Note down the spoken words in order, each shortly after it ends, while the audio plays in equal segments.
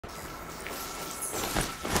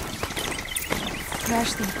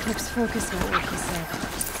crash the eclipse focus network, he said.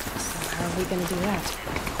 So how are we gonna do that?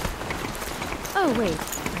 Oh wait,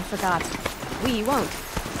 I forgot. We won't.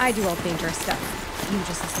 I do all the dangerous stuff. You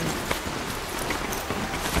just listen.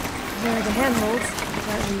 Here are the handholds.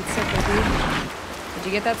 That reads Circle B. Did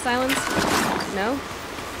you get that, Silence? No?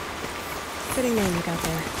 Fitting name you got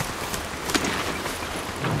there.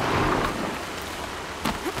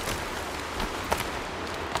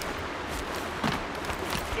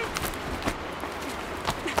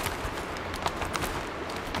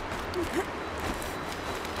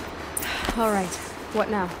 All right. What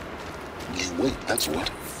now? You wait, that's what.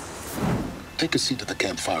 Take a seat at the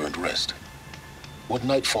campfire and rest. When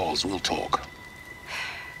night falls, we'll talk.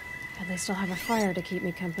 At least I'll have a fire to keep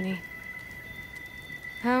me company.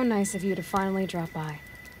 How nice of you to finally drop by.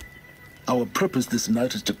 Our purpose this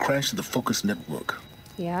night is to crash the focus network.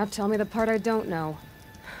 Yeah, tell me the part I don't know.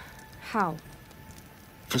 How?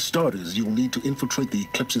 For starters, you'll need to infiltrate the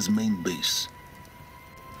Eclipse's main base.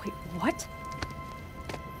 Wait, what?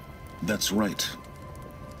 That's right.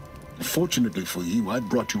 Fortunately for you, I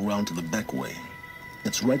brought you around to the back way.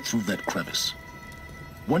 It's right through that crevice.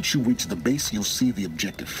 Once you reach the base, you'll see the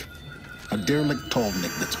objective. A derelict tall neck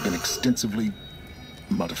that's been extensively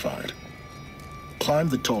modified. Climb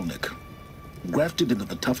the tall neck. Grafted into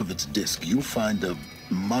the top of its disk, you'll find a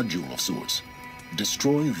module of sorts.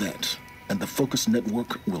 Destroy that, and the focus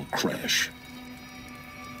network will crash.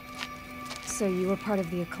 So you were part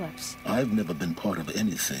of the Eclipse? I've never been part of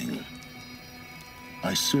anything.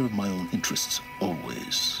 I serve my own interests,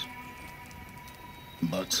 always.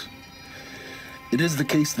 But it is the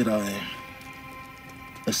case that I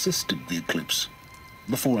assisted the Eclipse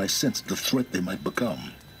before I sensed the threat they might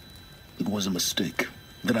become. It was a mistake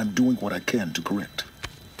that I'm doing what I can to correct.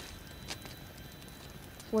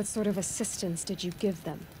 What sort of assistance did you give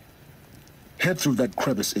them? Head through that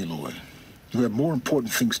crevice, Aloy. You have more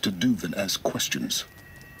important things to do than ask questions.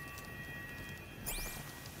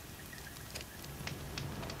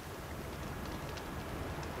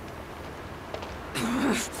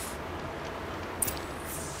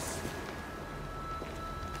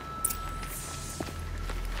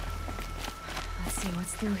 Let's see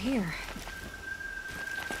what's through here.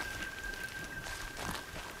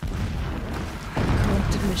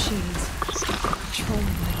 Corrupted machines. Patrolling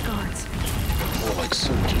my guards. More like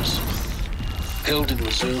soldiers. Held in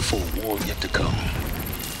reserve for a war yet to come.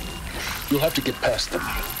 You'll have to get past them.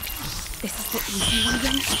 This is the easy one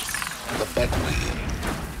then? The back way in.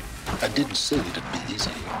 I didn't say it'd be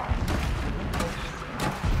easy.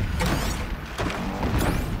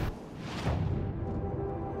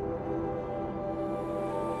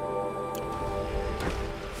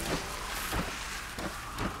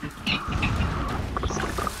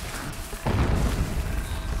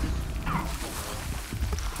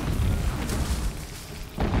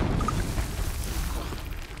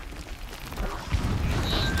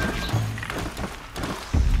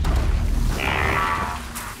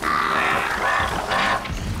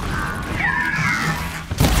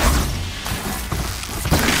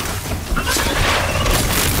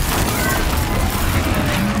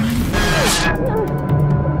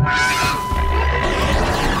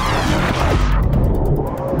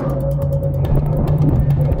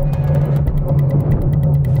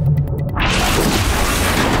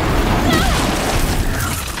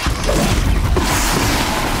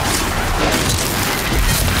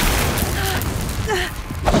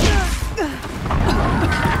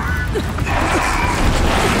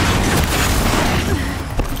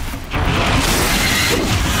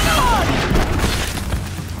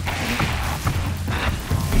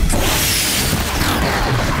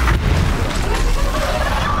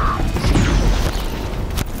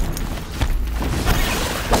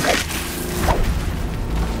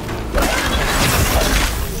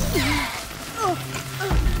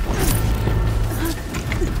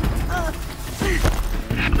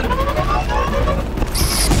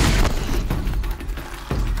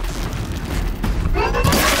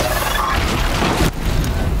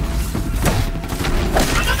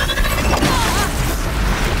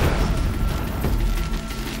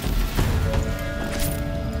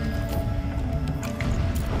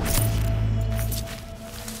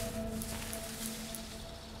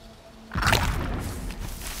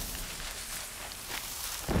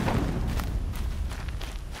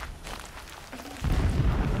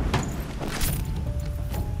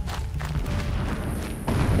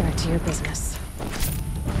 To your business.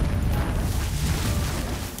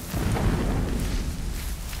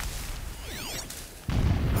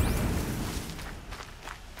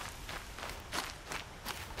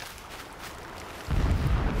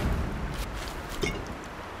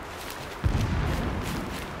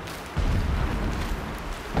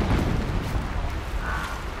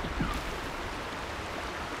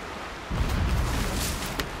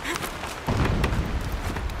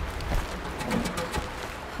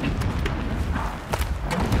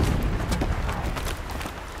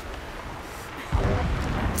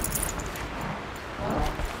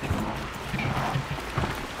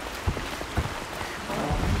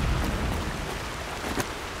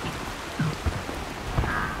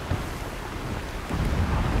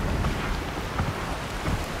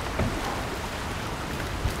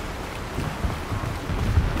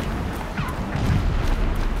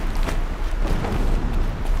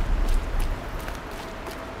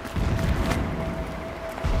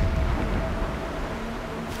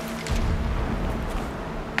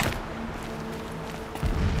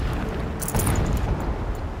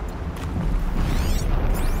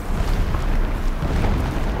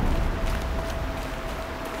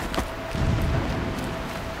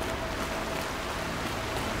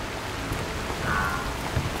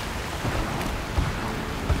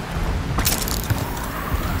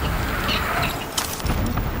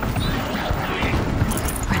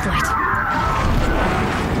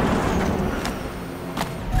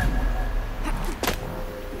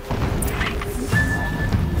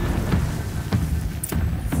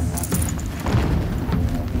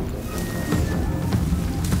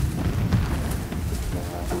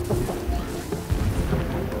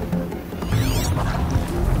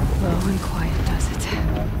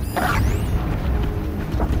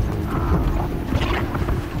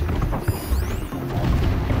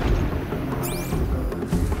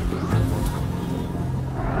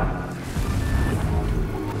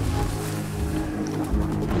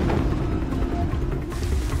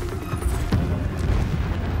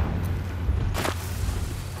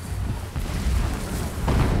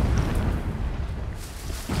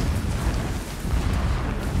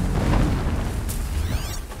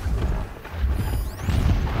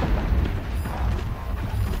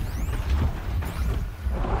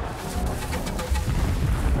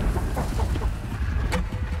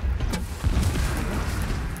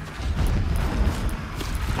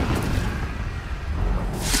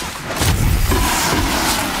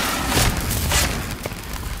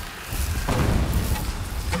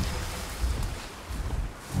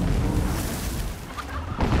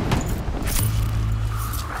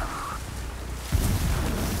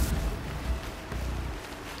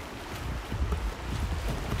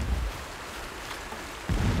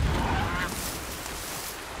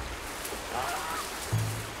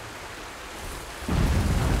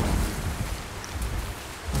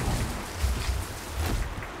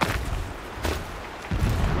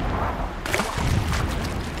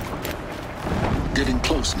 Getting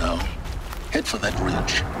close now. Head for that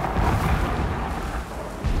ridge.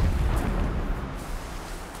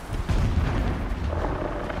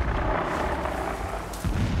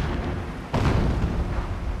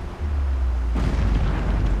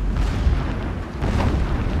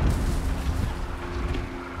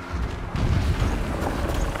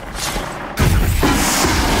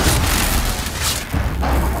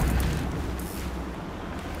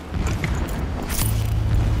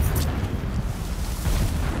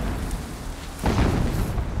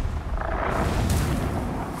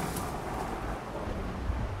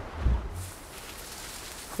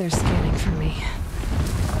 They're scanning for me.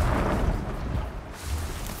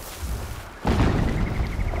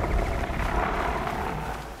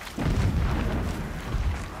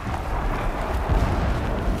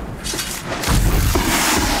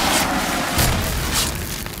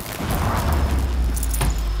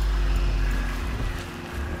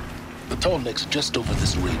 The tall neck's just over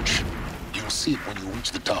this ridge. You'll see it when you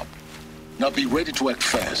reach the top. Now be ready to act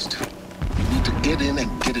fast. You need to get in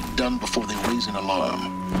and get it done before they raise an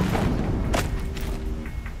alarm.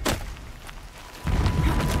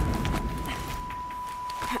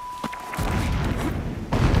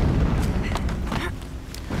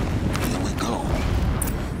 Here we go.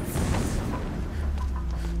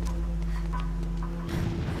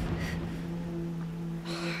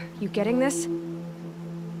 You getting this?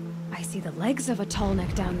 I see the legs of a tall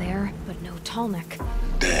neck down there, but no tall neck.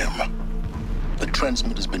 Damn. The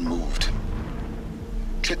transmitter's been moved.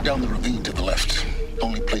 Check down the ravine to the left.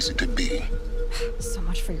 Only place it could be. So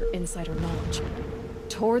much for your insider knowledge.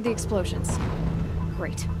 Toward the explosions.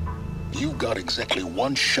 Great. You got exactly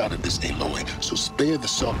one shot at this, Aloy, so spare the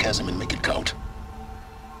sarcasm and make it count.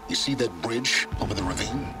 You see that bridge over the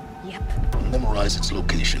ravine? Yep. Memorize its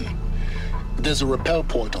location. There's a rappel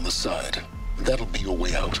point on the side. That'll be your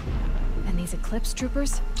way out. And these Eclipse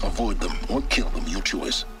troopers? Avoid them or kill them, your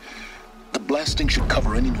choice. The blasting should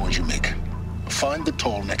cover any noise you make. Find the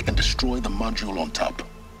tall neck and destroy the module on top.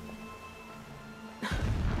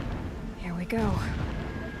 Here we go.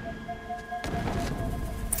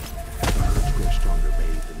 Let's grow stronger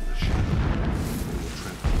bathed in the shadow. We will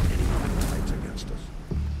trample anyone who fights against us.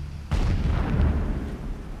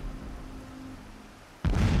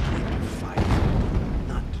 Came to fight,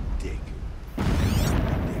 not to dig.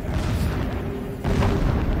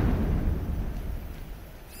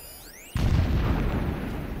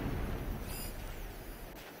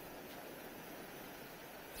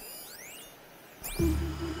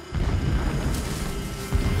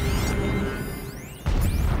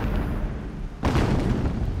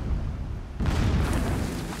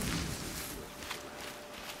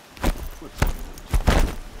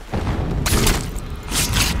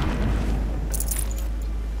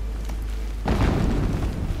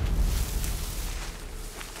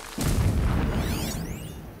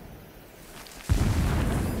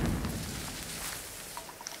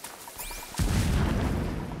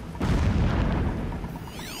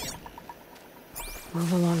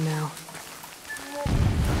 Move along now.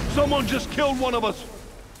 Someone just killed one of us!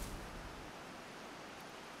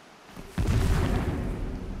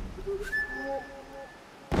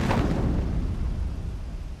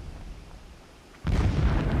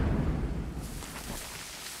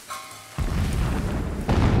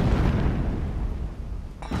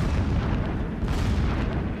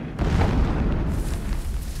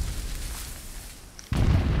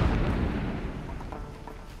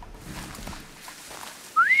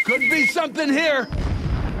 Could be something here!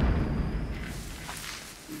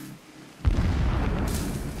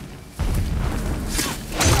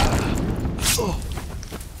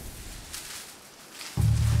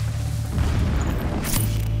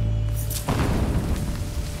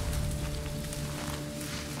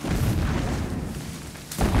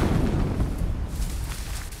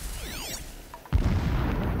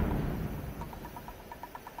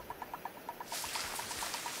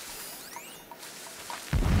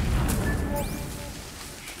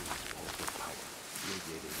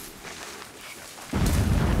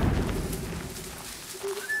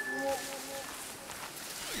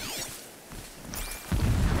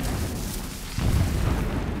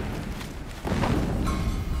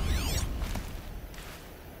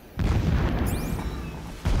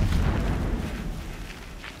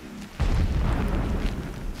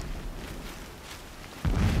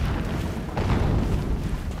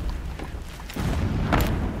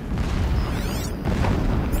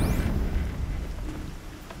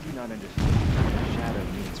 shadow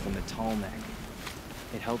means from the tall neck.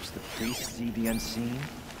 It helps the priest see the unseen.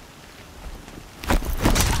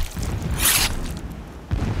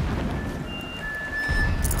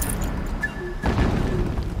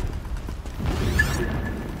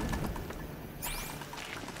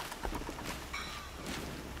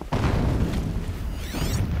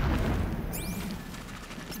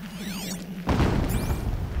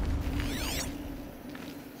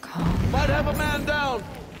 Might have a man down!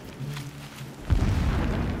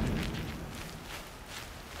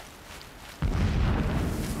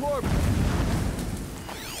 Corp!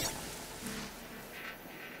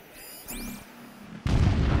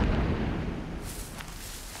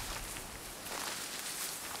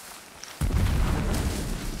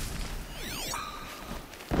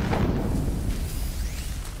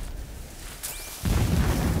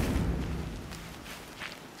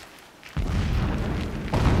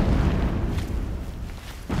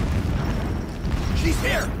 She's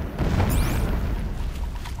here!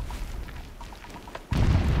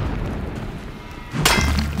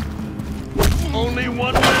 Only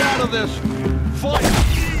one way out of this! Fight!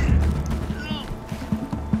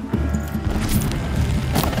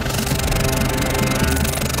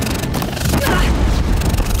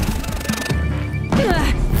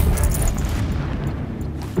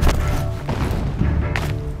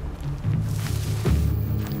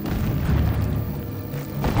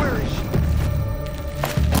 Where is she?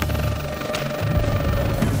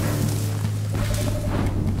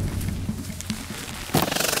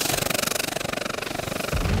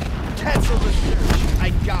 Cancel the search. I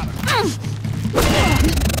got her.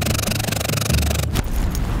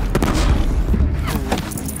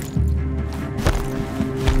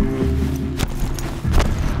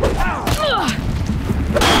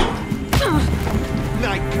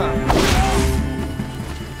 Night come.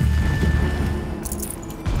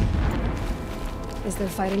 Is there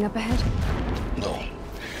fighting up ahead? No.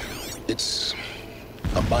 It's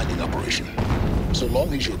a mining operation. So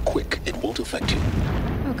long as you're quick, it won't affect you.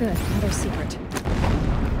 Oh good, another secret.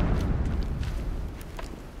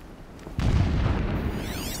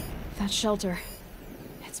 That shelter.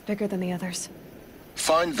 It's bigger than the others.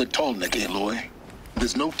 Find the tall neck, Aloy.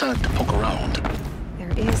 There's no time to poke around.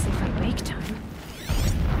 There is if I make time.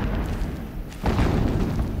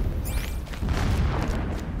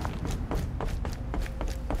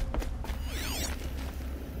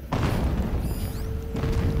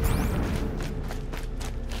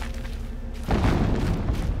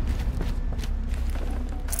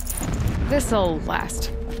 This'll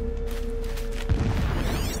last.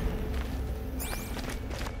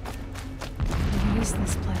 What is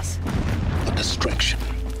this place? A distraction.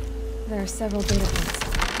 There are several data points.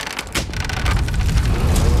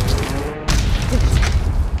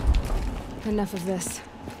 Enough of this.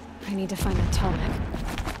 I need to find that tall neck.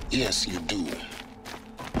 Yes, you do.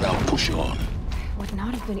 Now push on. It would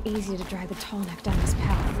not have been easy to drag the tall neck down this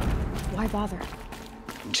path. Why bother?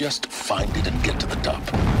 Just find it and get to the top.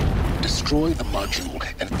 Destroy the module,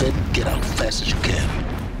 and then get out fast as you can.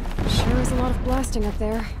 Sure is a lot of blasting up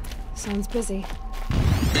there. Sounds busy.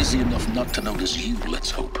 Busy enough not to notice you, let's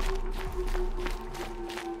hope.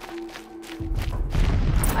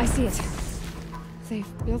 I see it.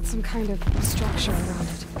 They've built some kind of structure around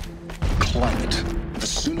it. Climb it. The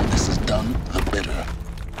sooner this is done, the better.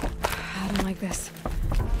 I don't like this.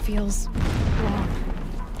 Feels wrong.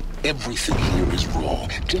 Everything here is wrong.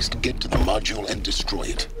 Just get to the module and destroy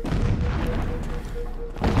it.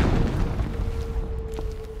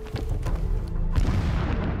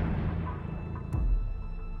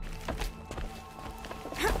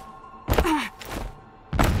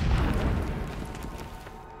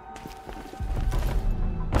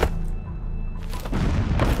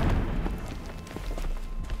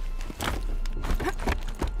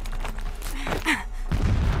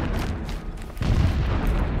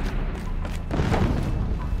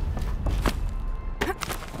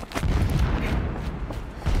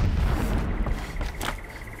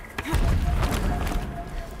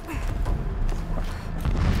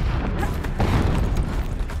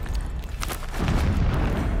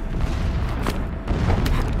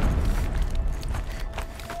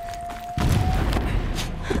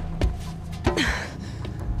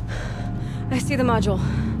 I see the module.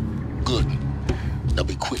 Good. Now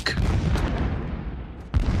be quick.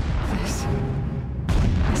 This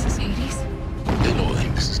is Hades?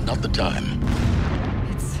 Aloy, this is not the time.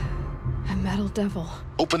 It's a metal devil.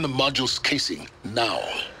 Open the module's casing, now.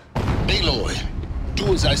 Aloy,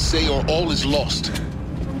 do as I say or all is lost.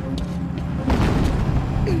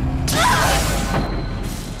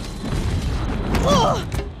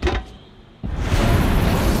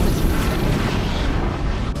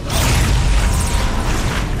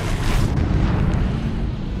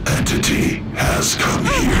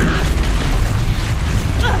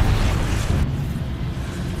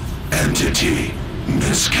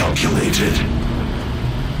 miscalculated.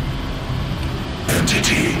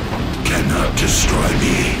 Entity cannot destroy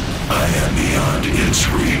me. I am beyond its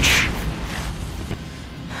reach.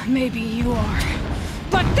 Maybe you are.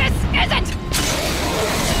 But this isn't!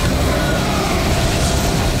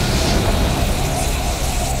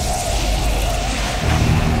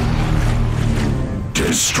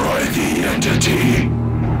 Destroy the entity.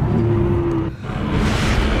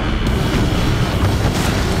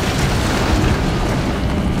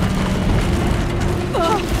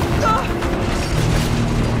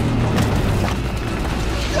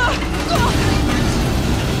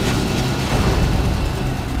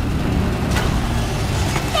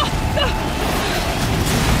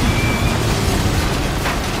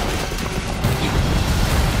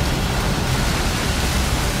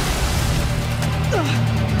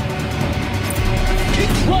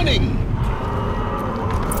 Running!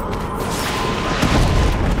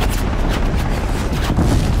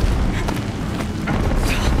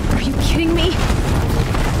 Are you kidding me?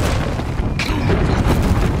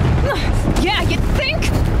 Yeah, you think?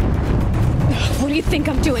 What do you think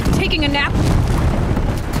I'm doing? Taking a nap?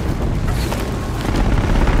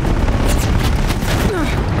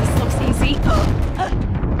 This looks easy.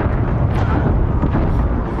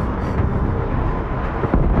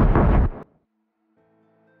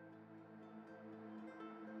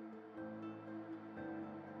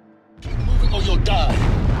 Moving or you'll die.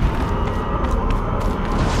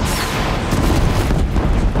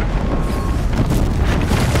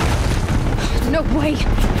 No way!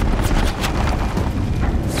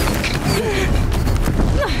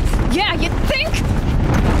 Yeah, you think?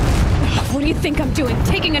 What do you think I'm doing?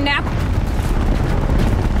 Taking a nap?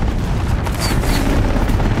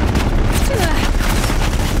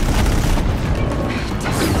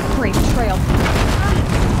 Great trail.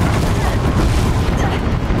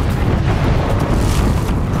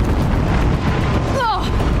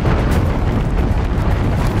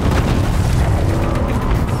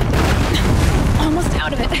 Almost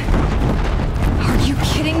out of it. Are you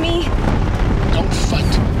kidding me? Don't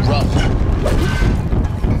fight, run.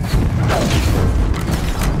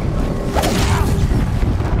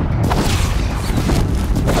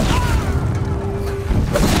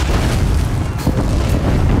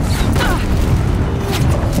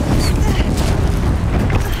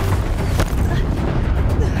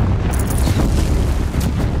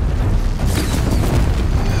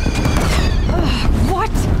 What?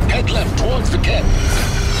 Head left towards the camp.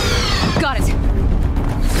 Got it.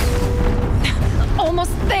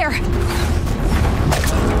 Almost there.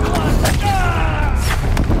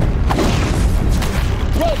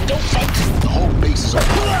 Run, don't fight. The whole base is on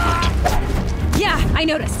fire. Yeah, I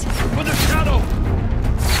noticed. For the shadow!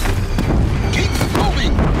 Keep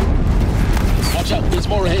moving. Watch out, there's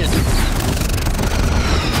more ahead.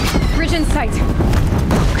 Bridge in sight.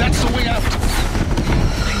 That's the way out.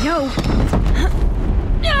 I know.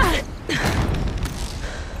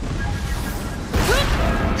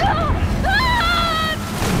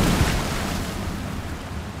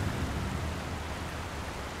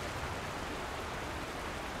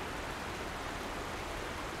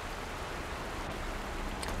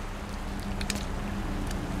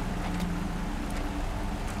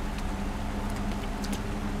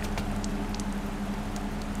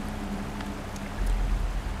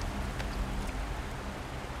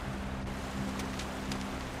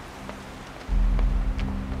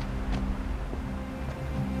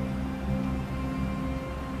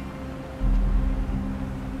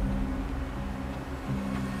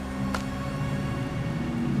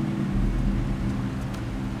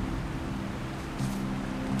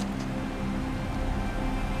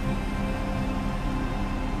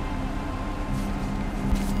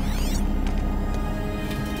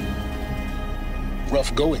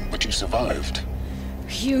 Rough going, but you survived.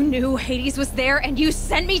 You knew Hades was there and you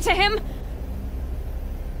sent me to him?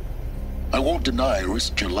 I won't deny I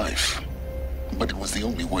risked your life, but it was the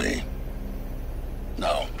only way.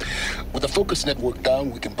 Now, with the focus network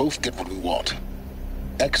down, we can both get what we want.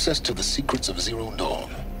 Access to the secrets of Zero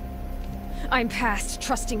Dawn. I'm past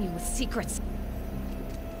trusting you with secrets.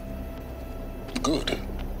 Good.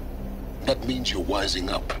 That means you're wising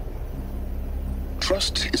up.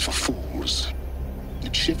 Trust is for fools.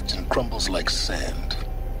 It shifts and crumbles like sand.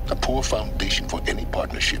 A poor foundation for any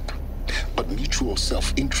partnership. But mutual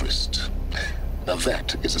self-interest. Now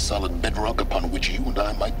that is a solid bedrock upon which you and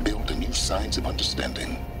I might build a new science of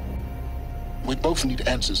understanding. We both need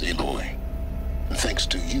answers, Aloy. And thanks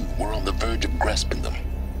to you, we're on the verge of grasping them.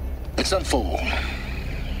 Let's unfold.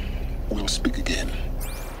 We'll speak again.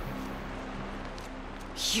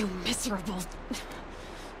 You miserable...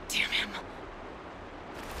 Damn him.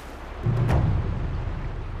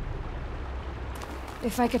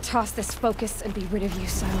 If I could toss this focus and be rid of you,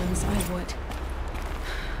 Silence, I would.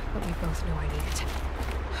 But we both know I need it.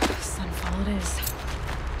 Sunfall it is.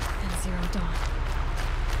 And Zero Dawn.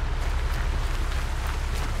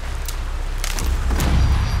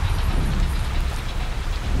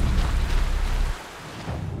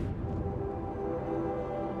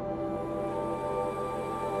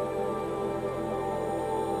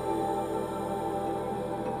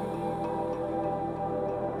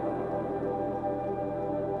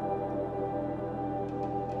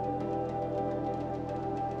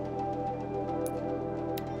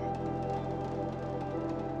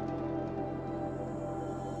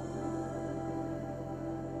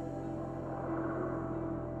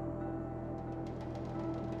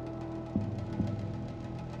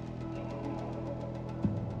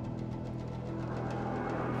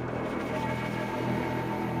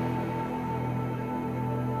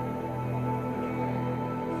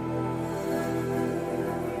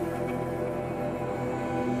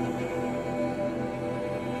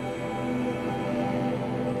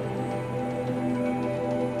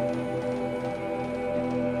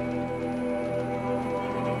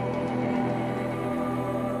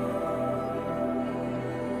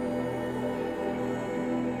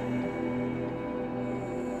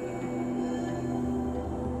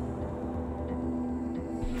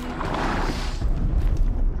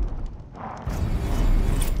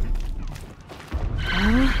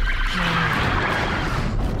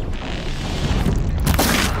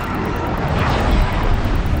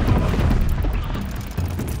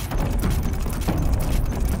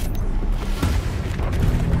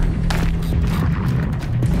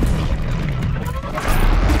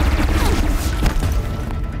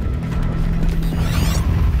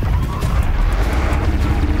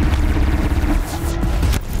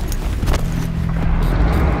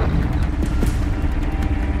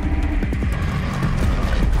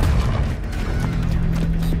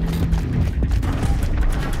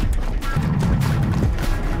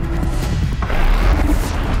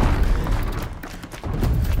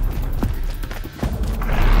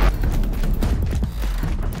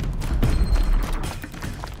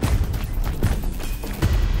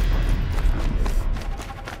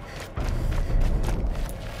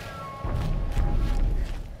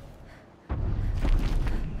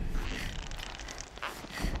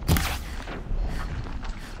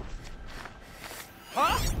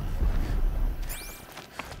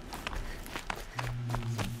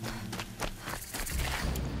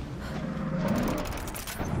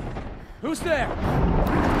 Who's there?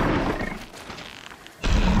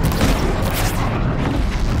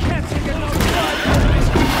 Can't take another ride.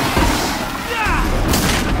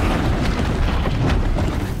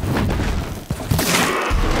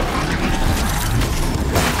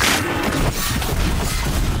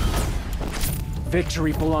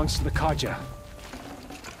 Victory belongs to the Kaja.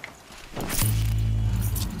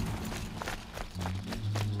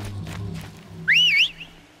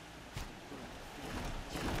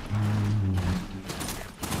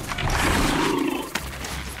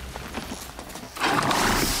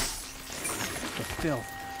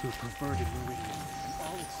 Filth who perverted Meridian, and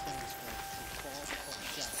all it stands for is fall upon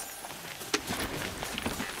shadow.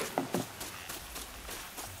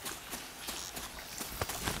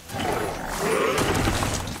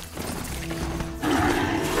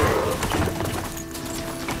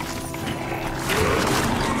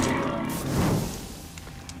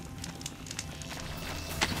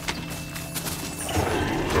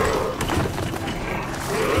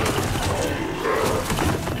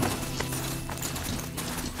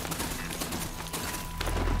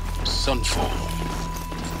 Sunfall.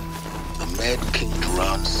 The Mad King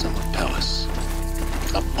Duran's summer palace.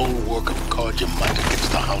 A bulwark of Kaja might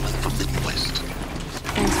against the howling forbidden west.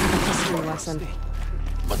 Thanks for the history lesson.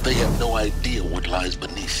 But they have no idea what lies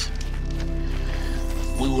beneath.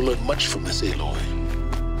 We will learn much from this, Aloy.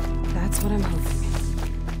 That's what I'm hoping.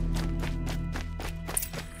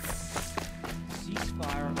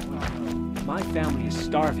 Ceasefire or no, my family is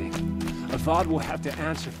starving. Avad will have to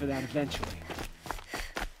answer for that eventually.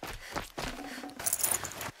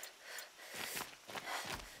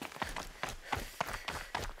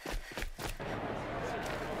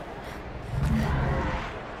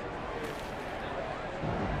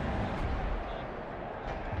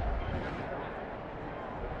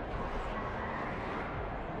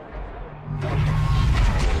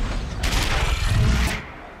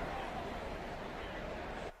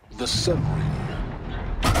 The submarine.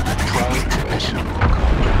 Trial tradition of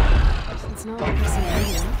Kaja. It's not like this in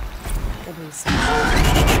radio. At least.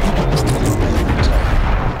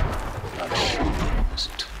 Not sure, is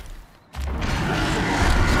it?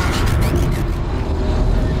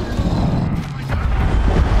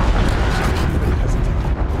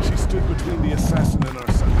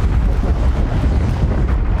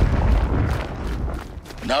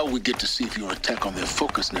 we get to see if your attack on their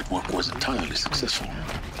focus network was entirely successful.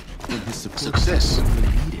 Success.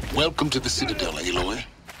 Welcome to the Citadel, Aloy.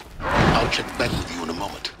 I'll check back with you in a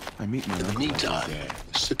moment. In the meantime,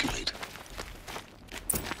 circulate.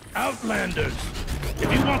 Outlanders!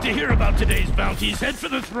 If you want to hear about today's bounties, head for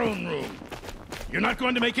the throne room. You're not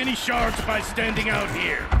going to make any shards by standing out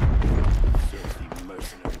here. Filthy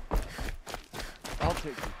mercenary. I'll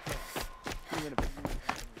take you.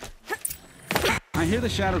 I hear the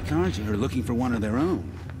Shadow Conjurer are looking for one of their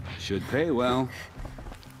own. Should pay well.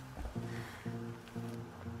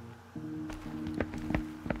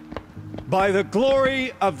 By the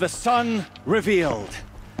glory of the sun revealed.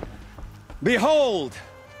 Behold,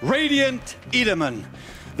 radiant Edaman,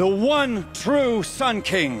 the one true Sun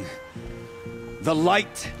King. The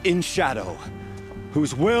light in shadow,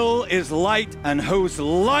 whose will is light and whose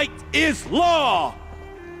light is law!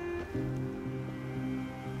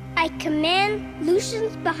 I command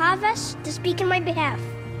Lucius Bahavas to speak in my behalf.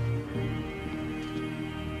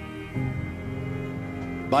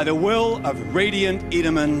 By the will of radiant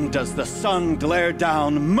Edaman does the sun glare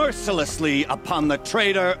down mercilessly upon the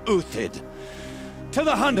traitor Uthid. To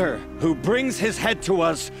the hunter who brings his head to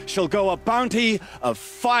us shall go a bounty of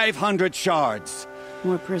 500 shards.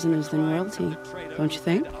 More prisoners than royalty, don't you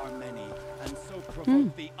think?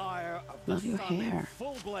 Love your hair.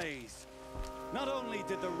 Not only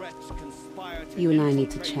did the wretch conspire to You and I need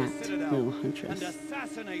to chat, little huntress.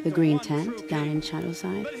 The green tent down in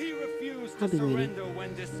Shadowside? I'll be waiting.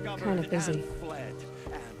 Kind of busy.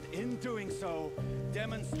 In doing so,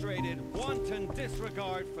 demonstrated wanton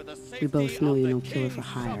disregard for the safety We both know of you're the no killer king's for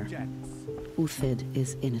hire. subjects. Uthid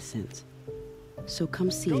is innocent. So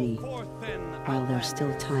come see me while there's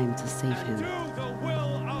still time to save him.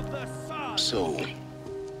 So,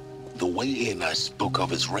 the way in I spoke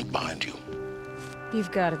of is right behind you.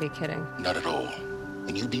 You've got to be kidding. Not at all.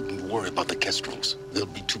 And you needn't worry about the Kestrels. They'll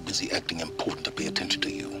be too busy acting important to pay attention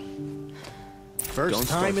to you. First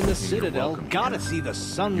time in the Citadel, gotta see the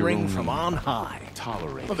sun ring from on high.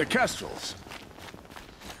 Tolerate. Well, the Kestrels.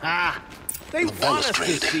 Ah, they The want us to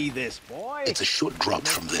balustrade. see this, boy. It's a short drop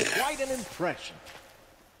from there. Quite an impression.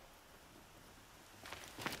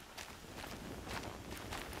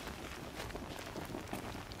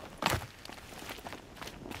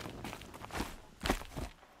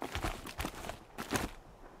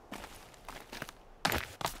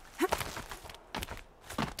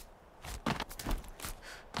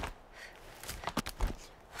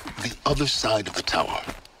 The other side of the tower.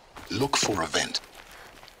 Look for a vent.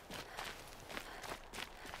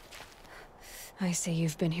 I see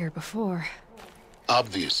you've been here before.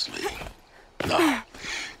 Obviously. Now,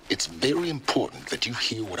 it's very important that you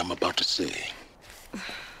hear what I'm about to say.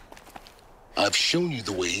 I've shown you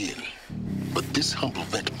the way in, but this humble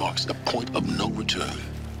vent marks a point of no return.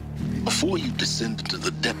 Before you descend into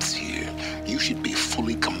the depths here, you should be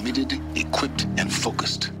fully committed, equipped, and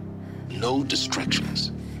focused. No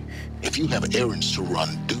distractions. If you have errands to run,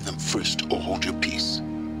 do them first or hold your peace.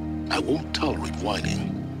 I won't tolerate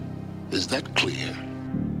whining. Is that clear?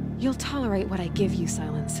 You'll tolerate what I give you,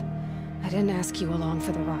 Silence. I didn't ask you along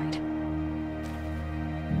for the ride.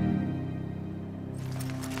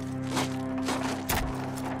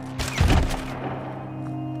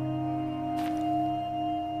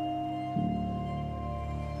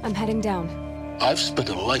 I'm heading down. I've spent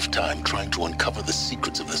a lifetime trying to uncover the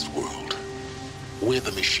secrets of this world. Where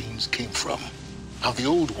the machines came from. How the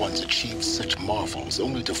old ones achieved such marvels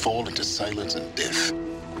only to fall into silence and death.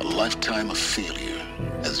 A lifetime of failure.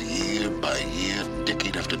 As year by year,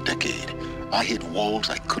 decade after decade, I hit walls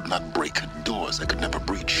I could not break, doors I could never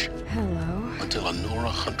breach. Hello. Until a Nora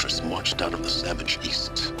huntress marched out of the savage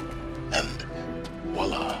east. And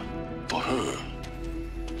voila, for her,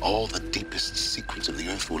 all the deepest secrets of the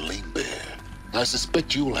earth were laid bare. I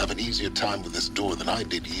suspect you'll have an easier time with this door than I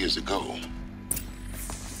did years ago.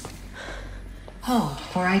 Hold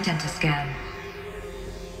for identiscan.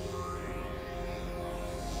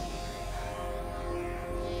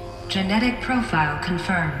 Genetic profile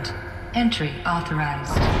confirmed. Entry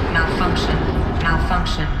authorized. Malfunction.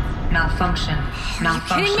 Malfunction. Malfunction.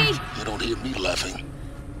 Malfunction. Are you kidding me? You don't hear me laughing.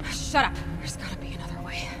 Shut up. There's gotta be another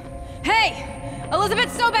way. Hey!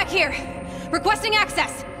 Elizabeth Sobeck here! Requesting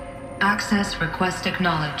access! Access request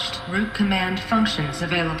acknowledged. Root command functions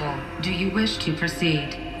available. Do you wish to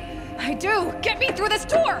proceed? I do! Get me through this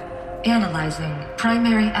door! Analyzing.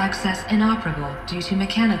 Primary access inoperable due to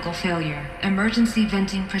mechanical failure. Emergency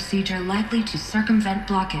venting procedure likely to circumvent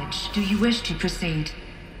blockage. Do you wish to proceed?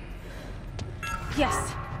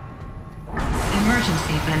 Yes.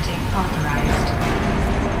 Emergency venting authorized.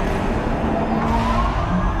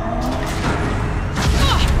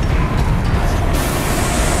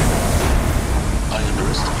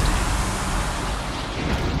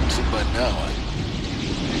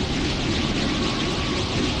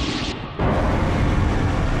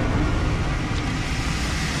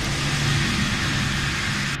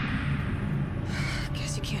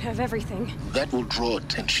 have everything. That will draw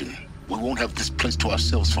attention. We won't have this place to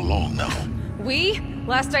ourselves for long now. We?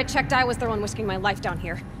 Last I checked, I was the one risking my life down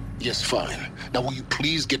here. Yes, fine. Now will you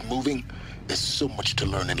please get moving? There's so much to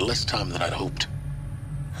learn in less time than I'd hoped.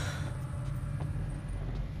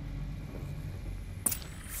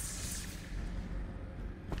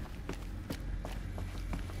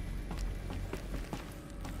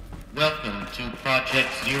 Welcome to Project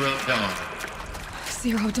Zero Dawn.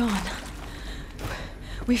 Zero Dawn.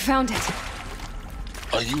 We found it.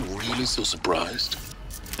 Are you really so surprised?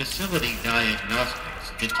 Facility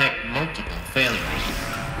diagnostics detect multiple failures.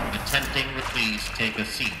 Attempting will please take a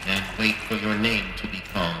seat and wait for your name to be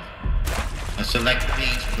called. Select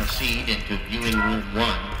please proceed into viewing room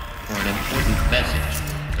 1 for an important message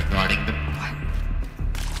regarding the...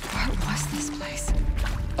 What was this place?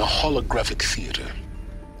 A holographic theater.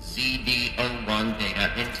 CD01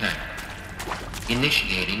 data intact.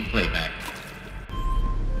 Initiating playback.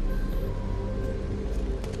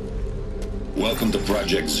 Welcome to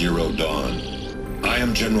Project Zero Dawn. I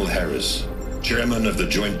am General Harris, Chairman of the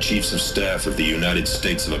Joint Chiefs of Staff of the United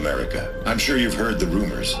States of America. I'm sure you've heard the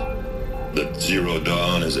rumors that Zero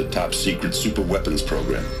Dawn is a top-secret superweapons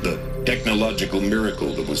program, the technological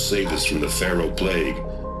miracle that will save us from the Pharaoh Plague,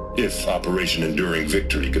 if Operation Enduring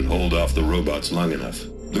Victory can hold off the robots long enough.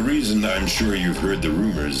 The reason I'm sure you've heard the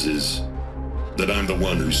rumors is that I'm the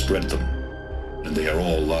one who spread them, and they are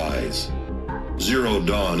all lies. Zero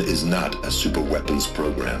Dawn is not a superweapons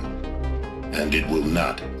program, and it will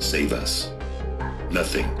not save us.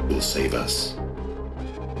 Nothing will save us.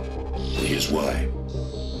 And here's why.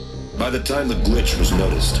 By the time the glitch was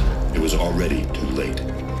noticed, it was already too late.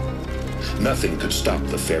 Nothing could stop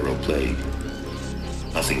the Pharaoh Plague.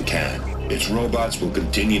 Nothing can. Its robots will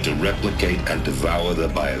continue to replicate and devour the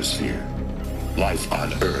biosphere. Life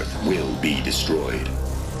on Earth will be destroyed.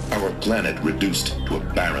 Our planet reduced to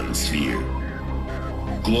a barren sphere.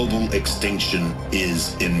 Global extinction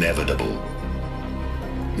is inevitable.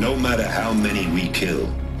 No matter how many we kill,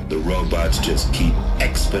 the robots just keep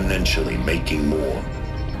exponentially making more.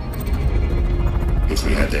 If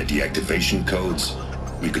we had their deactivation codes,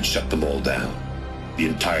 we could shut them all down. The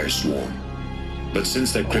entire swarm. But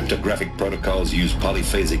since their cryptographic protocols use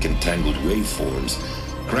polyphasic entangled waveforms,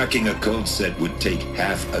 cracking a code set would take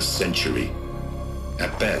half a century.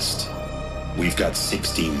 At best, we've got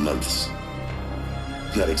 16 months.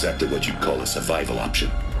 Not exactly what you'd call a survival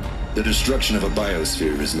option. The destruction of a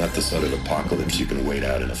biosphere is not the sort of apocalypse you can wait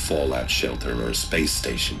out in a fallout shelter or a space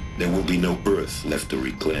station. There will be no Earth left to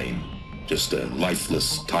reclaim. Just a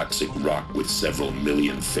lifeless, toxic rock with several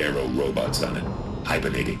million Pharaoh robots on it,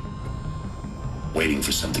 hibernating, waiting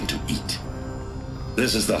for something to eat.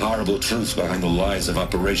 This is the horrible truth behind the lies of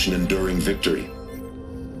Operation Enduring Victory.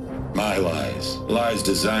 My lies. Lies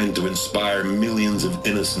designed to inspire millions of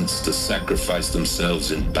innocents to sacrifice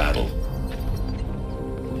themselves in battle.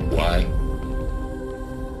 Why?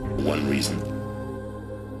 One reason.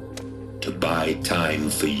 To buy time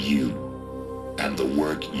for you and the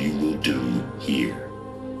work you will do here.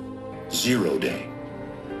 Zero Day.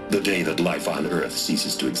 The day that life on Earth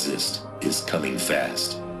ceases to exist is coming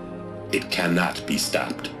fast. It cannot be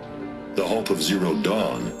stopped. The hope of Zero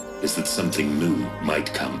Dawn is that something new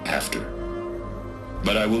might come after.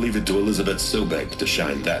 But I will leave it to Elizabeth Sobek to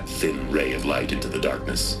shine that thin ray of light into the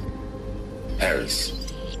darkness. Harris,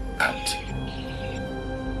 out.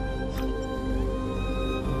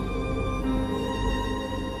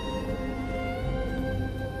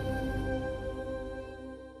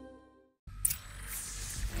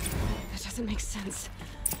 That doesn't make sense.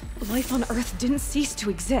 Life on Earth didn't cease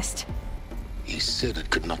to exist. He said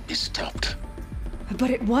it could not be stopped. But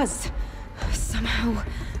it was. Somehow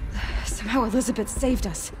Elizabeth saved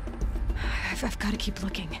us. I've got to keep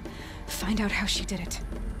looking. Find out how she did it.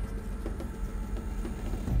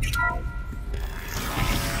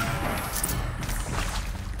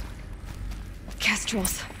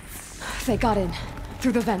 Kestrels. They got in.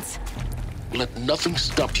 Through the vents. Let nothing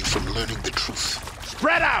stop you from learning the truth.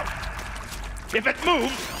 Spread out! If it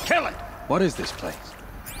moves, kill it! What is this place?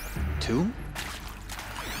 Tomb?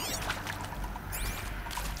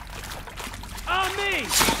 On me!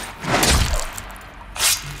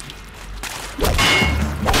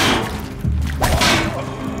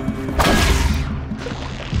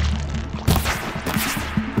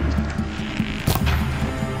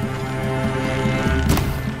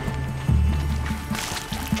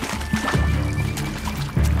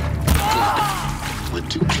 We're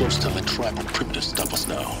too close to let tribal primitives stop us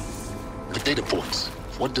now. The data points,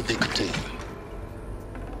 what did they contain?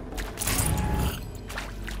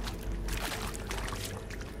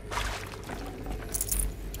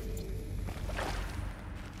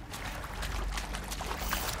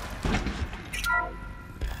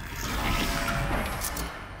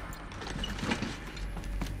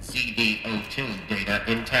 key O2 data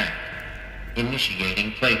intact.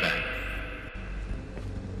 Initiating playback.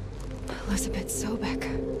 Elizabeth Sobek.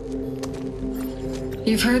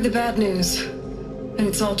 You've heard the bad news, and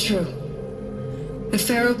it's all true. The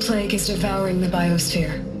Pharaoh Plague is devouring the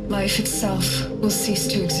biosphere. Life itself will cease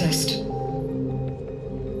to exist.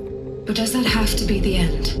 But does that have to be the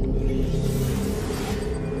end?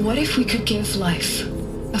 What if we could give life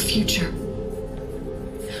a future?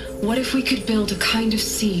 What if we could build a kind of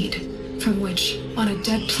seed from which, on a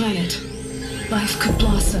dead planet, life could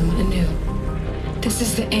blossom anew? This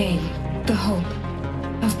is the aim, the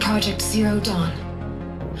hope, of Project Zero Dawn.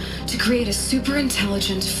 To create a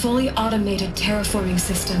super-intelligent, fully automated terraforming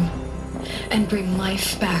system and bring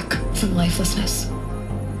life back from lifelessness.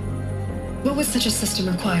 What would such a system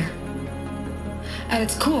require? At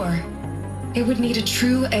its core, it would need a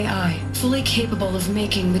true AI, fully capable of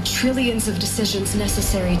making the trillions of decisions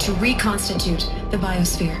necessary to reconstitute the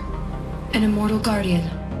biosphere. An immortal guardian,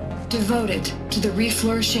 devoted to the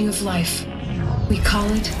reflourishing of life. We call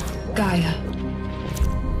it Gaia.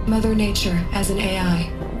 Mother Nature as an AI.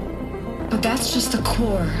 But that's just the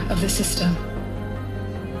core of the system.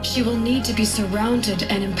 She will need to be surrounded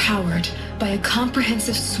and empowered by a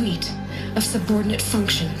comprehensive suite of subordinate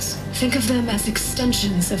functions. Think of them as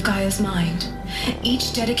extensions of Gaia's mind,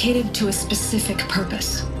 each dedicated to a specific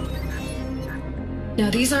purpose. Now,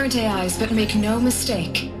 these aren't AIs, but make no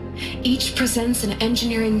mistake, each presents an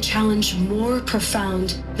engineering challenge more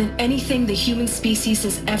profound than anything the human species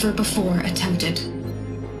has ever before attempted.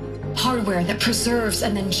 Hardware that preserves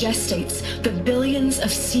and then gestates the billions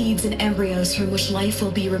of seeds and embryos from which life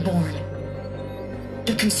will be reborn.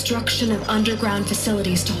 The construction of underground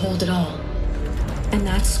facilities to hold it all. And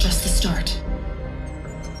that's just the start.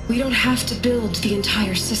 We don't have to build the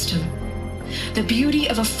entire system. The beauty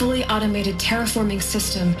of a fully automated terraforming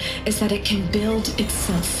system is that it can build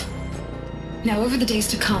itself. Now, over the days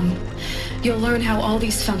to come, you'll learn how all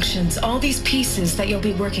these functions, all these pieces that you'll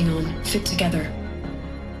be working on, fit together.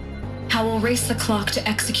 How we'll race the clock to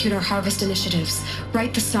execute our harvest initiatives,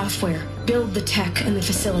 write the software, build the tech and the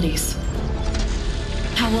facilities.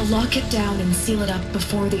 How we'll lock it down and seal it up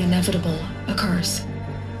before the inevitable occurs.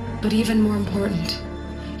 But even more important,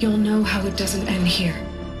 you'll know how it doesn't end here.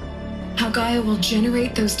 How Gaia will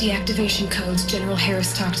generate those deactivation codes General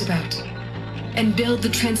Harris talked about, and build the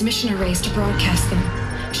transmission arrays to broadcast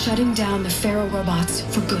them, shutting down the Pharaoh robots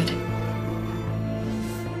for good.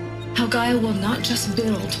 How Gaia will not just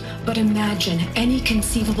build, but imagine any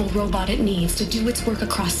conceivable robot it needs to do its work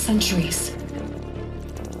across centuries.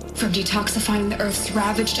 From detoxifying the Earth's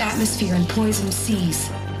ravaged atmosphere and poisoned seas,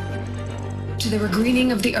 to the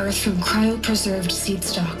regreening of the Earth from cryopreserved seed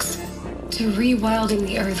stalks, to rewilding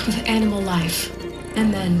the Earth with animal life.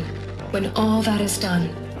 And then, when all that is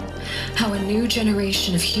done, how a new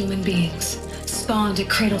generation of human beings, spawned at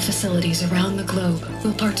cradle facilities around the globe,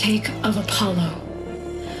 will partake of Apollo,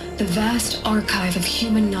 the vast archive of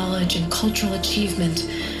human knowledge and cultural achievement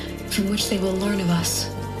from which they will learn of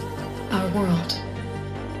us, our world.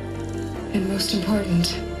 And most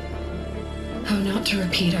important, how not to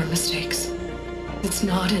repeat our mistakes. It's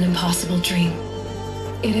not an impossible dream.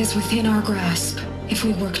 It is within our grasp if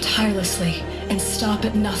we work tirelessly and stop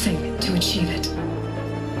at nothing to achieve it.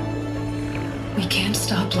 We can't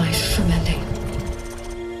stop life from ending.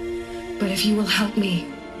 But if you will help me,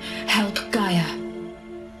 help Gaia,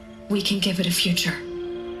 we can give it a future.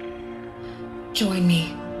 Join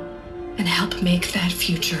me and help make that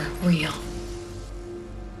future real.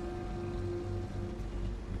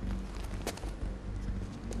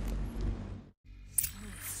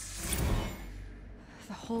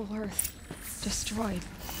 The whole Earth destroyed,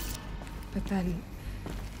 but then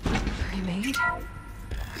remade?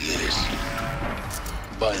 Yes.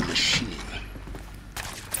 By a machine.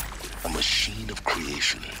 A machine of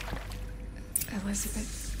creation.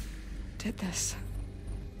 Elizabeth did this.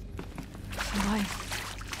 For life.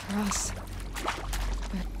 For us.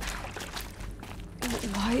 But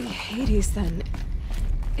why Hades then?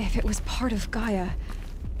 If it was part of Gaia,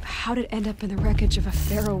 how did it end up in the wreckage of a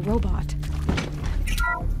Pharaoh robot?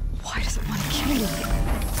 Why does it want to kill me?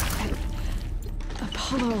 And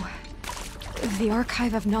Apollo, the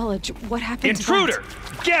archive of knowledge, what happened to that? Intruder!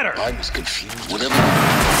 Get her! I was confused. Whatever.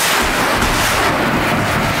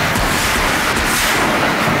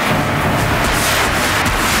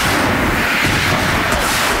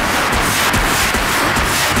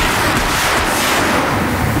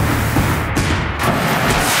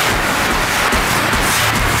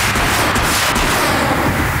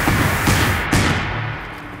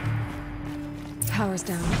 Power's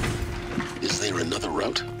down. Is there another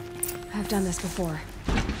route? I've done this before.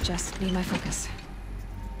 Just need my focus.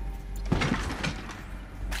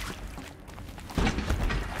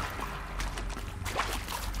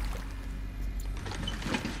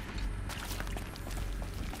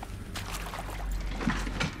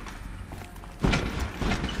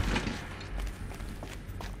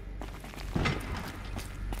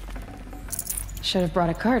 Should have brought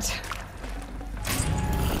a cart.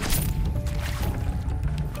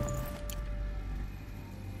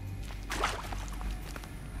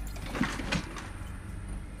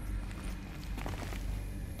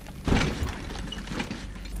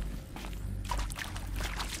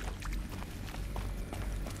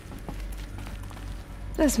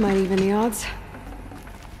 This might even the odds.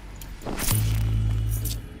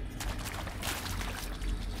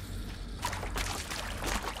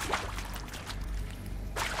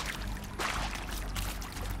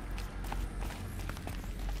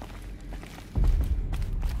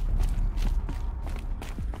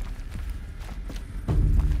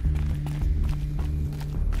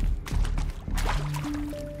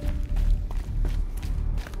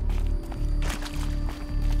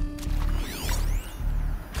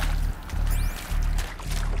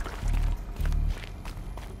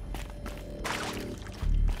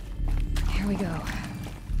 Here we go.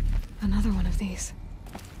 Another one of these.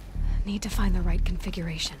 Need to find the right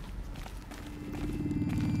configuration.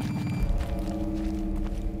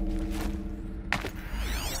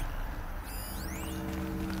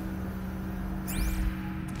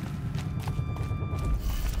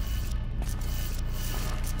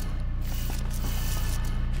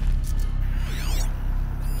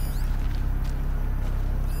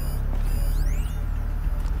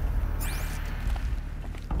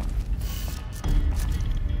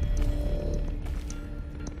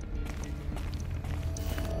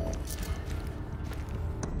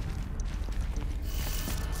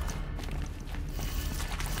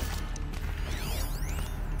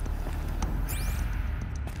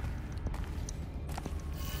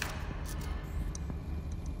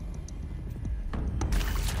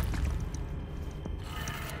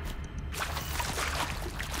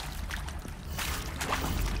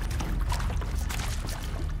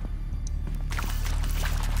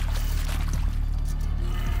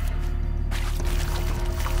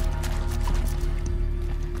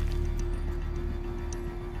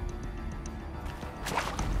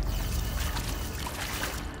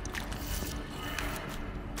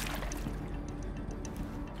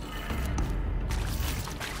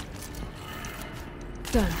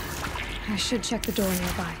 Done. I should check the door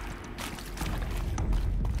nearby.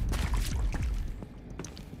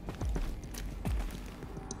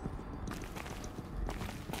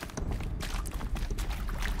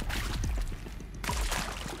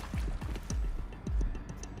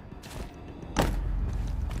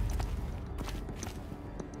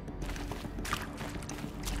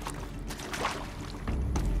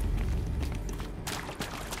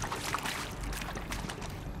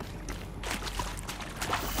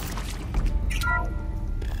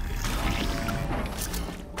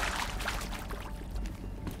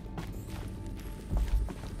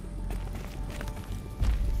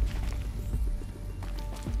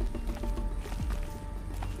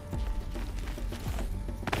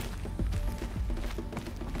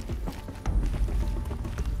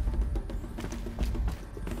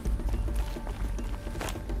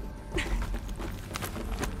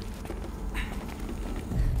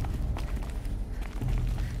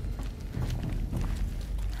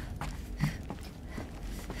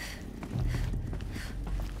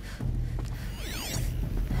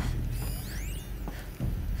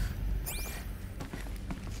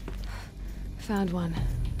 Found one.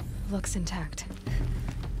 Looks intact.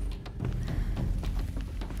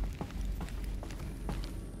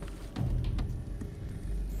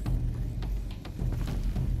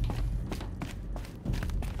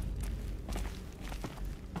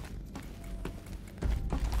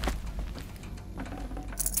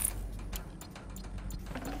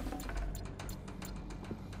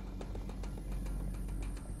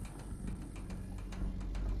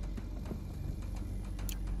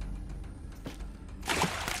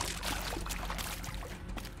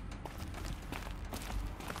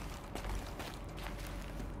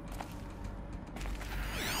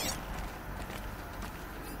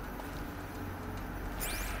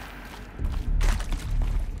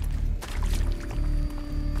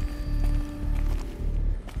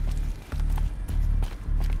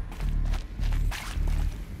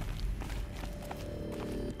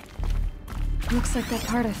 Looks like that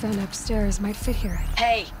part I found upstairs might fit here.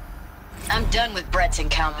 Hey, I'm done with Brett's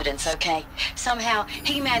incompetence, okay? Somehow,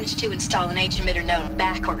 he managed to install an H-emitter node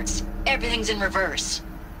backwards. Everything's in reverse.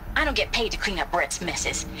 I don't get paid to clean up Brett's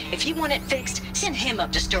messes. If you want it fixed, send him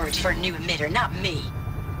up to storage for a new emitter, not me.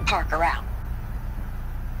 Parker out.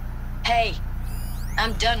 Hey,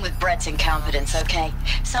 I'm done with Brett's incompetence, okay?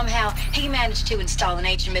 Somehow, he managed to install an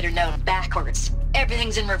H-emitter node backwards.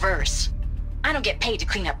 Everything's in reverse. I don't get paid to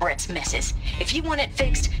clean up Brett's messes. If you want it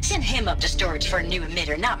fixed, send him up to storage for a new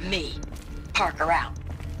emitter, not me. Parker out.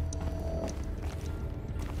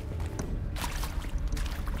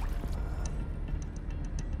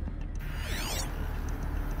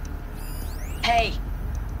 Hey,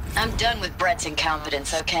 I'm done with Brett's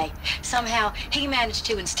incompetence, okay? Somehow, he managed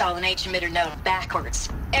to install an H-emitter node backwards.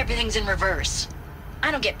 Everything's in reverse. I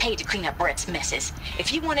don't get paid to clean up Brett's messes.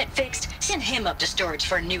 If you want it fixed, send him up to storage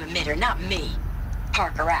for a new emitter, not me.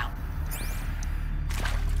 Parker out.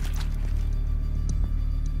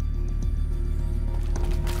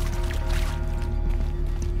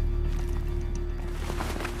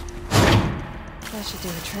 That should do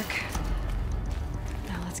the trick.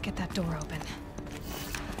 Now let's get that door open.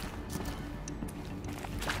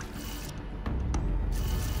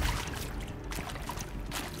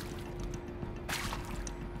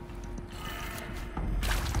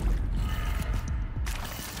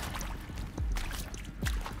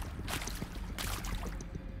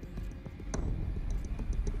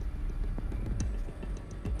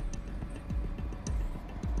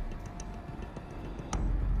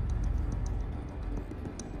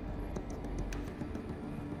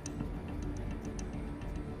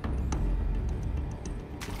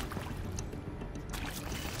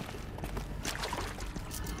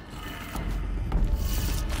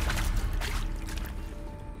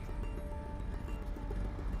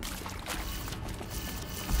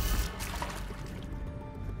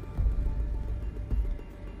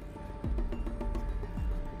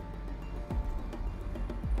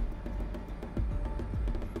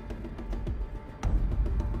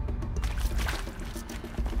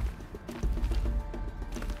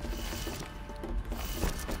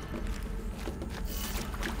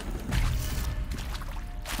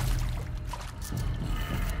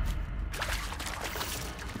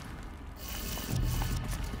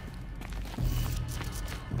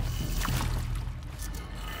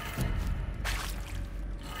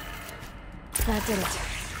 That did it.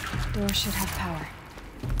 Door should have power.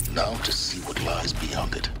 Now to see what lies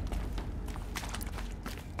beyond it.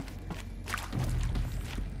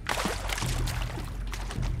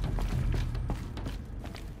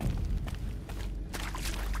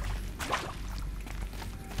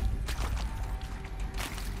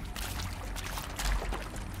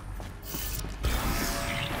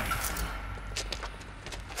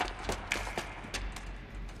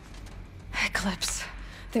 Eclipse.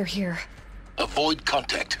 They're here. Avoid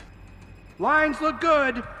contact. Lines look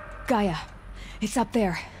good. Gaia. It's up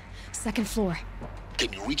there. Second floor.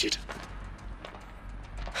 Can you reach it?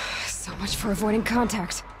 So much for avoiding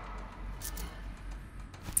contact.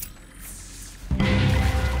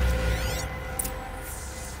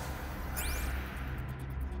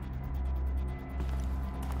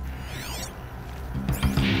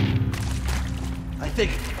 I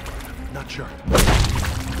think. Not sure.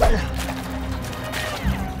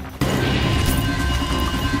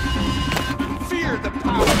 Fear the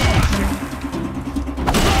power of action.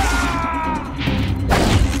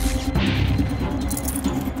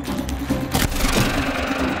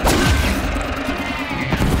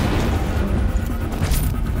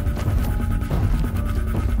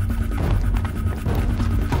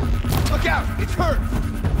 Look out! It's hurt!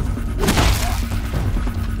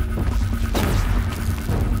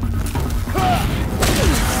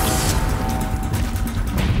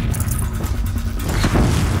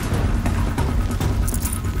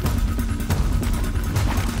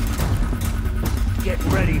 Get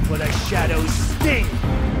ready for the Shadow's sting!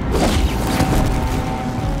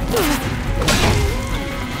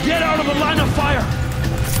 Get out of the line of fire!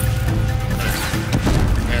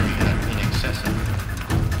 Area inaccessible.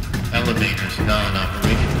 Elevators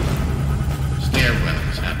non-operational.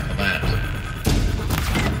 Stairwells have collapsed.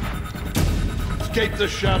 Escape the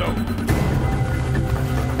Shadow.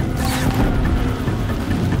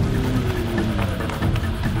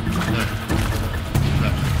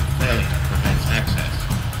 Failure prevents access.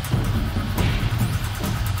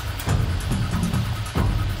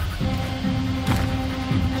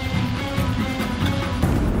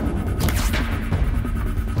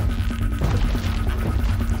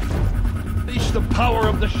 Unleash the power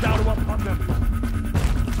of the Shadow upon them.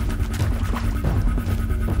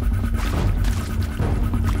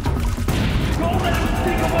 Don't let them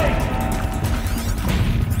sneak away!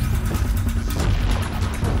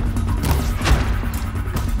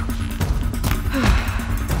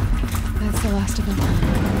 That's the last of them.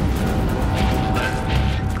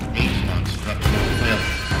 H-lock structural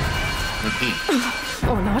failure. Repeat.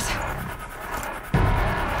 Or not.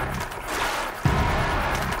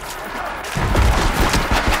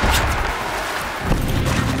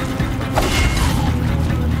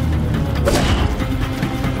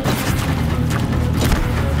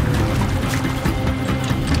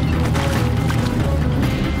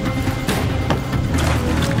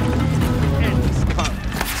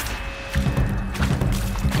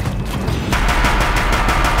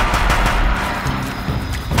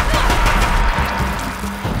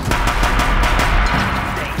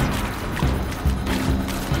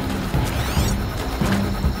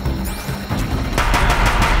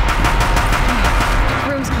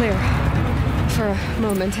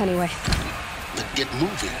 moment, anyway. Then get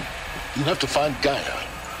moving. You have to find Gaia.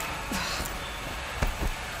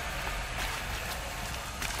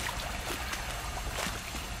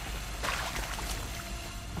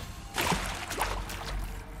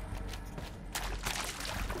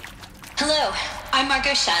 Hello, I'm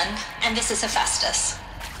Margot Shen, and this is Hephaestus.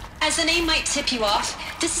 As the name might tip you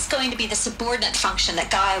off, this is going to be the subordinate function that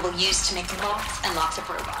Gaia will use to make lots and lots of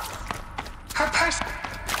robots. Her person...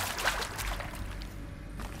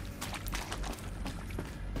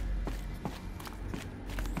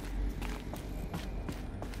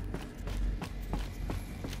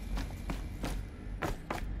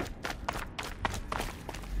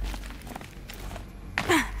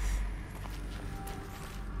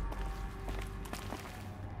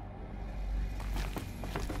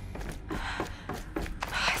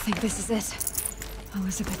 I think this is it.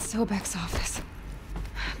 Elizabeth Sobek's office.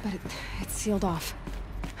 But it's sealed off.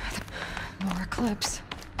 More Eclipse.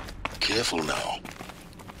 Careful now.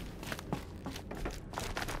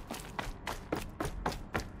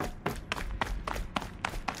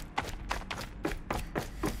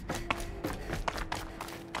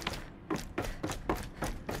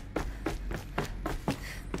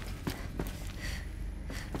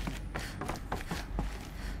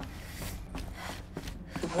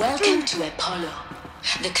 Welcome to Apollo,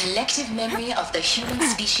 the collective memory of the human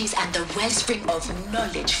species and the wellspring of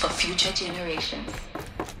knowledge for future generations.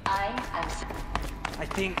 I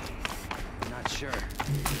think... I'm not sure.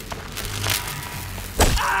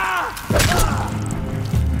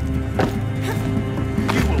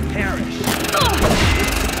 You will perish.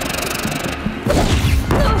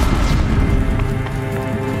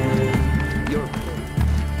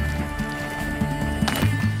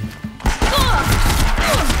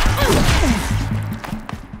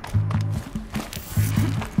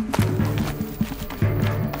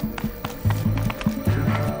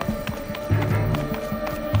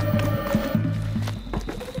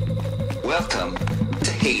 Welcome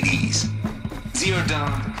to Hades. Zero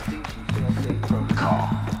Dawn Extinction Protocol.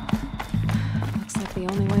 Looks like the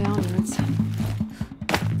only way onwards.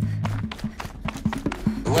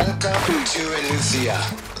 Welcome to Eleuthia,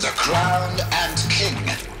 the crown and king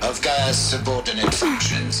of Gaia's subordinate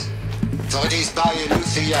functions. For it is by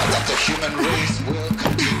Eleuthia that the human race will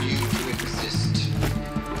continue to exist.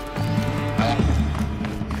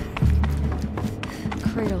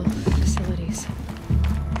 Cradle facilities.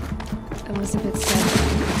 Elizabeth said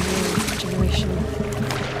a generation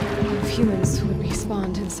of humans would be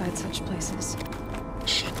spawned inside such places.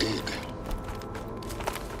 She did.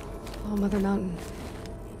 All Mother Mountain.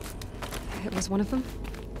 It was one of them?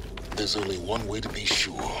 There's only one way to be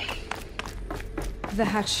sure. The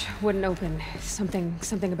hatch wouldn't open.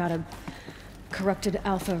 Something about a corrupted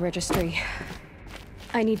alpha registry.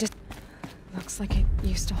 I need to... Looks like it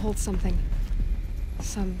used to hold something.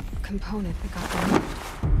 Some component that got removed.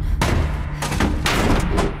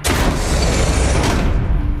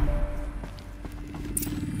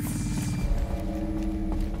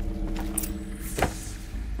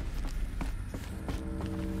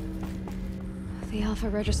 The Alpha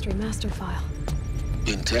Registry master file.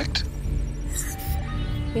 Intact?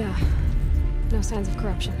 Yeah. No signs of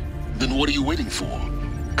corruption. Then what are you waiting for?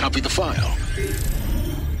 Copy the file.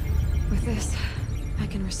 With this, I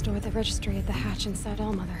can restore the registry at the hatch inside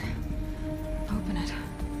Allmother. Open it.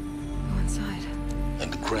 Go inside.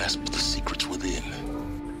 And grasp the secrets within.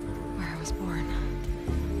 Where I was born.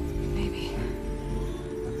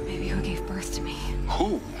 Maybe who gave birth to me.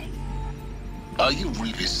 Who? Are you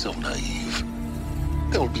really so naive?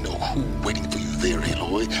 There will be no who waiting for you there,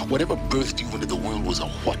 Aloy. Whatever birthed you into the world was a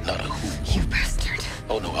what, not a who. You bastard.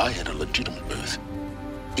 Oh no, I had a legitimate birth.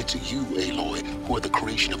 It's you, Aloy, who are the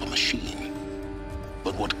creation of a machine.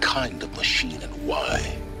 But what kind of machine and why?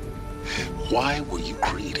 Why were you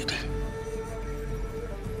created?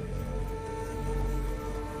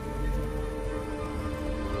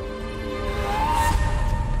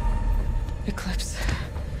 Eclipse.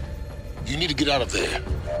 You need to get out of there.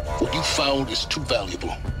 What you found is too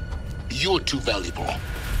valuable. You're too valuable.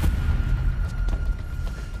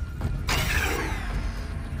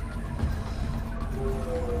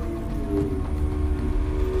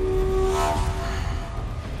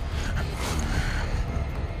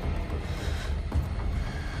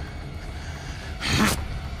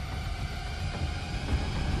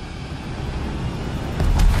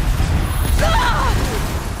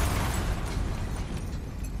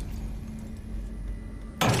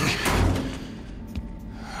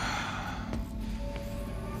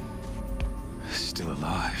 Still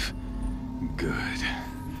alive. Good.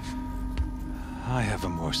 I have a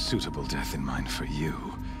more suitable death in mind for you,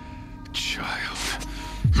 child.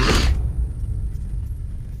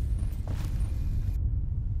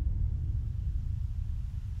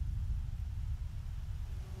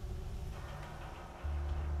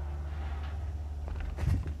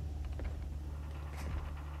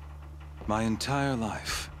 My entire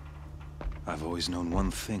life, I've always known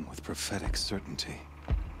one thing with prophetic certainty.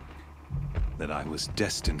 That I was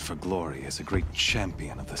destined for glory as a great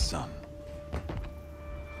champion of the sun.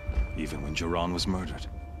 Even when Jiran was murdered,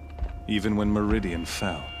 even when Meridian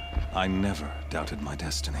fell, I never doubted my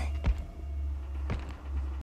destiny.